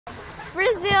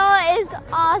Brazil is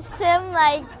awesome.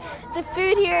 Like, the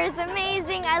food here is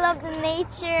amazing. I love the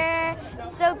nature.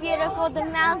 It's so beautiful. The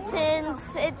mountains.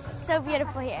 It's so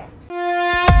beautiful here.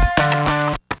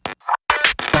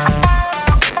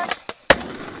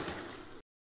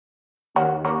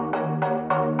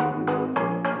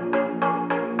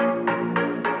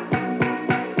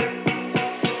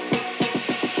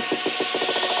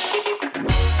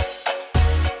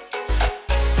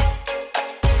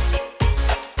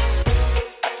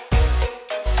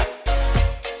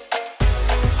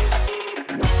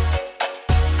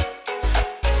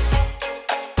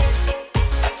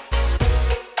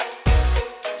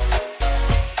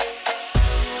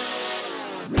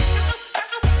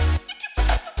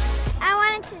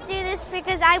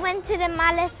 Because I went to the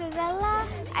Malé favela.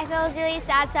 I feel it was really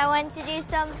sad, so I wanted to do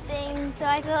something. So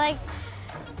I feel like,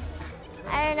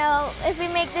 I don't know, if we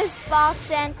make this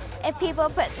box and if people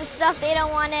put the stuff they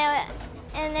don't want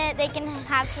in it, they can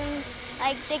have some,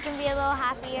 like, they can be a little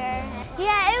happier.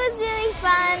 Yeah, it was really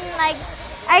fun. Like,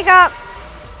 I got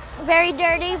very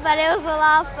dirty, but it was a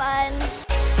lot of fun.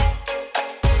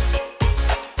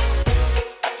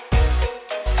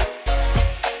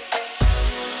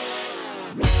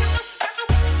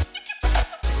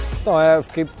 Então, eu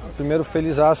fiquei primeiro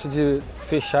felizaço de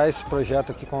fechar esse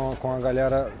projeto aqui com a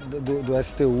galera do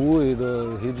STU e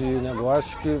do Rio de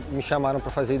Negócios, que me chamaram para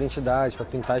fazer identidade, para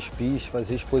pintar as pistas,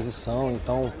 fazer exposição.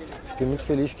 Então, fiquei muito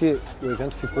feliz que o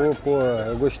evento ficou,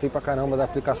 eu gostei pra caramba da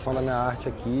aplicação da minha arte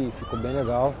aqui, ficou bem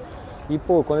legal. E,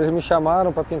 quando eles me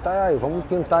chamaram para pintar, vamos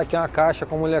pintar aqui uma caixa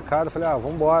com a molecada, eu falei,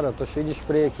 vamos embora, tô cheio de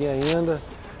spray aqui ainda.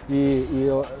 E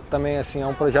eu, também, assim, é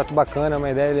um projeto bacana, é uma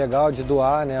ideia legal de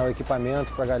doar, né, o equipamento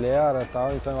pra galera e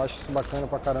tal, então eu acho isso bacana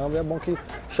pra caramba e é bom que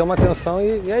chama atenção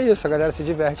e é isso, a galera se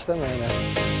diverte também, né.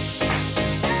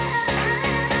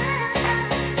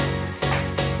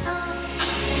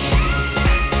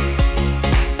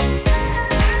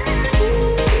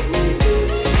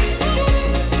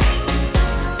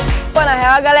 Na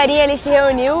real, a galerinha ali se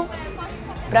reuniu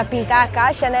pra pintar a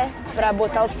caixa, né? Para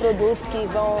botar os produtos que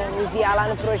vão enviar lá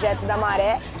no projeto da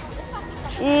Maré.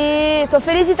 E tô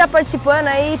feliz de estar participando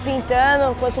aí,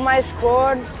 pintando. Quanto mais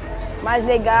cor, mais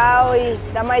legal e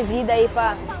dá mais vida aí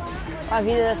para a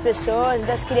vida das pessoas e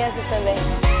das crianças também.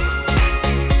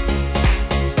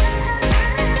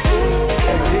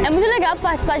 É muito legal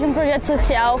participar de um projeto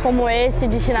social como esse,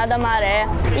 destinado à maré.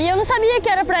 E eu não sabia que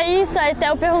era para isso, até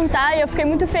eu perguntar, e eu fiquei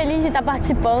muito feliz de estar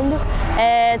participando.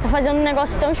 Tô fazendo um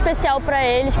negócio tão especial para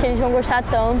eles, que eles vão gostar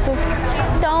tanto.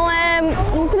 Então é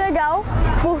muito legal,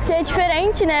 porque é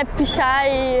diferente, né, pichar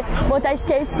e botar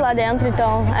skates lá dentro,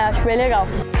 então acho bem legal.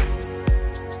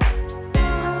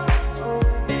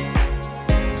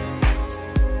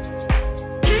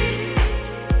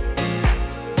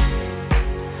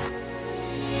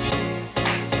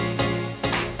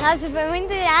 Nossa, foi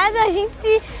muito irado, a gente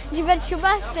se divertiu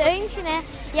bastante, né?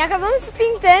 E acabamos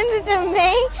pintando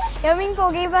também. Eu me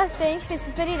empolguei bastante, foi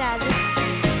super irado.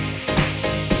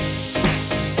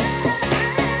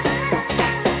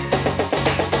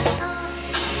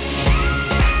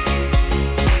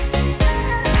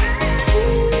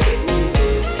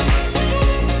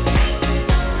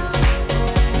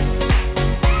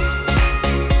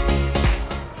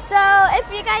 So, if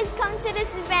you guys come to this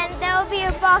event, there will be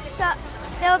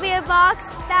a box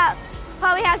that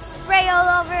probably has spray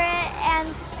all over it, and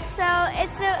so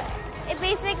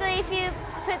basically if you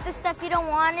put the stuff you don't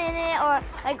want in it, or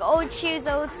like old shoes,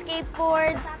 old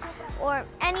skateboards, or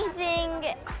anything,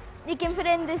 you can put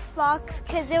it in this box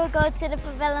because it will go to the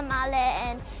favela Malé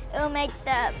and it will make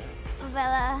the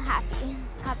favela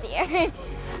happier.